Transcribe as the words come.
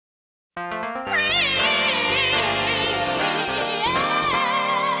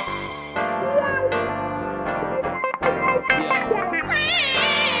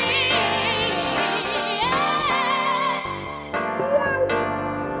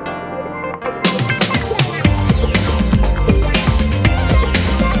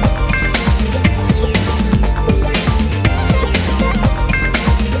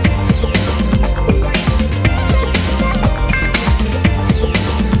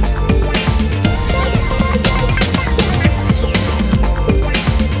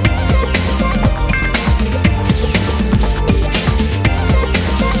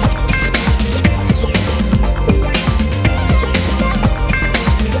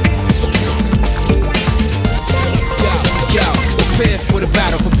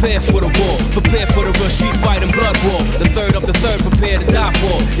blood war. The third of the third, prepare to die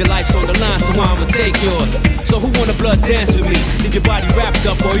for. Your life's on the line, so I'ma take yours. So who wanna blood dance with me? Leave your body wrapped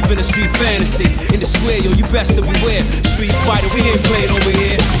up or even a street fantasy. In the square, yo, you best to beware. Street fighter, we ain't playing over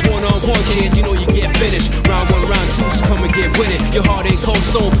here. One-on-one, kid, you know you get finished. Round one, round two, so come and get with it. Your heart ain't cold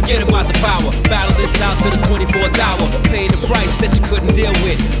stone, forget about the power. Battle this out to the 24th hour. Paying the price that you couldn't deal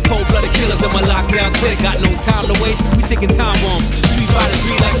with. Cold-blooded killers in my lockdown clique. Got no time to waste, we taking time bombs. Street fighter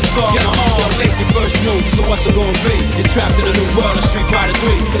 3 like a scar in my arm. Take your first move, so what's it gonna be? You're trapped in a new world of Street Fighter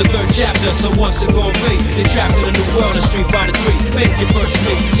 3. The third chapter, so what's it gonna be? You're trapped in a new world of Street Fighter 3. Make your first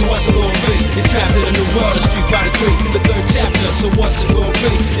move, so what's it gonna be? You're trapped in a new world of Street Fighter 3. The third chapter, so what's it gonna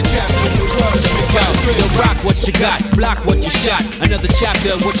be? You're trapped in a new world of Street Fighter 3. Yo, rock what you got, block what you shot. Another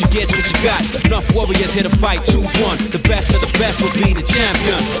chapter, what you get's what you got. Enough warriors here to fight, choose one. The best of the best will be the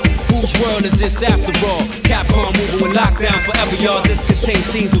champion. Whose world is this after all? Capcom moving with lockdown forever, y'all. This contains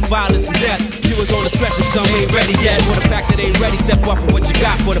scenes with violence and death. Viewers on discretion, some ain't ready yet. For the fact that they ain't ready, step up for what you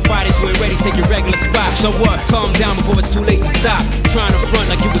got. For the bodies who ain't ready, take your regular spot. So what? Calm down before it's too late to stop. Trying to front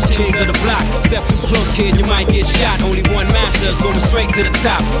like you was kings of the block. Step too close, kid, you might get shot. Only one master is going straight to the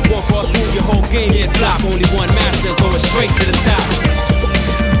top. One false move, your whole game get flop. Only one master is going straight to the top.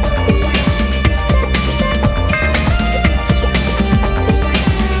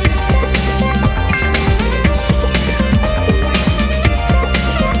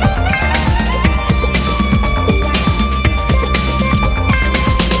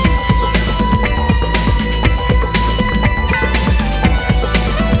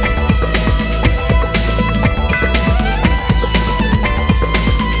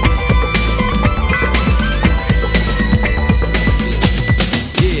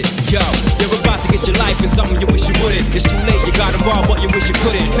 It's too late, you got involved, but you wish you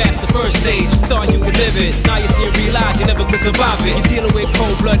couldn't. Past the first stage, thought you could live it. Now you see and realize you never could survive it. You're dealing with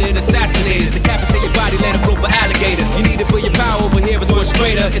cold-blooded assassinators. Decapitate your body, let it flow for alligators. You need it for your power, over here it's much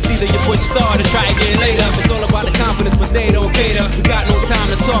greater. It's either you push start or try again later. It's all about the confidence, but they don't cater. We got no time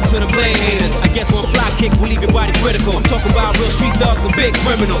to talk to the blade haters. I guess one fly kick will leave your body critical. I'm talking about real street thugs and big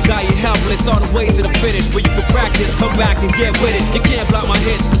criminals. Got you helpless all the way to the finish. But you can practice, come back and get with it. You can't block my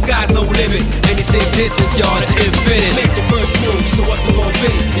hits, the sky's no limit. Anything distance, y'all, to infinite. Make your first move, so what's it gonna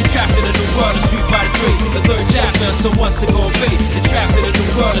be? You're trapped in a new world of Street Fighter 3. The third chapter, so what's it gonna be? You're trapped in a new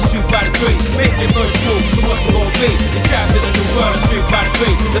world of Street Fighter 3. Make your first move, so what's it gonna be? You're trapped in a new world of Street Fighter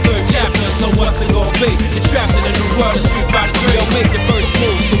 3. The third chapter, so what's it gonna be? You're trapped in a new world of Street Fighter 3. Yo, make your first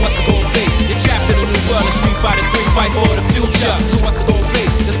move, so what's it gonna be? You're trapped in a new world of Street Fighter 3. Fight for the future, so what's it gonna be?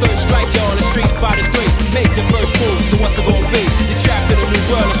 The third strike, y'all, is Street Fighter 3. Make your first move, so what's it gonna be? You're trapped in a new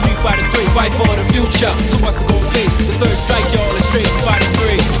world of Street Fighter 3. Fight for the future, so what's it gonna be? The third strike, y'all.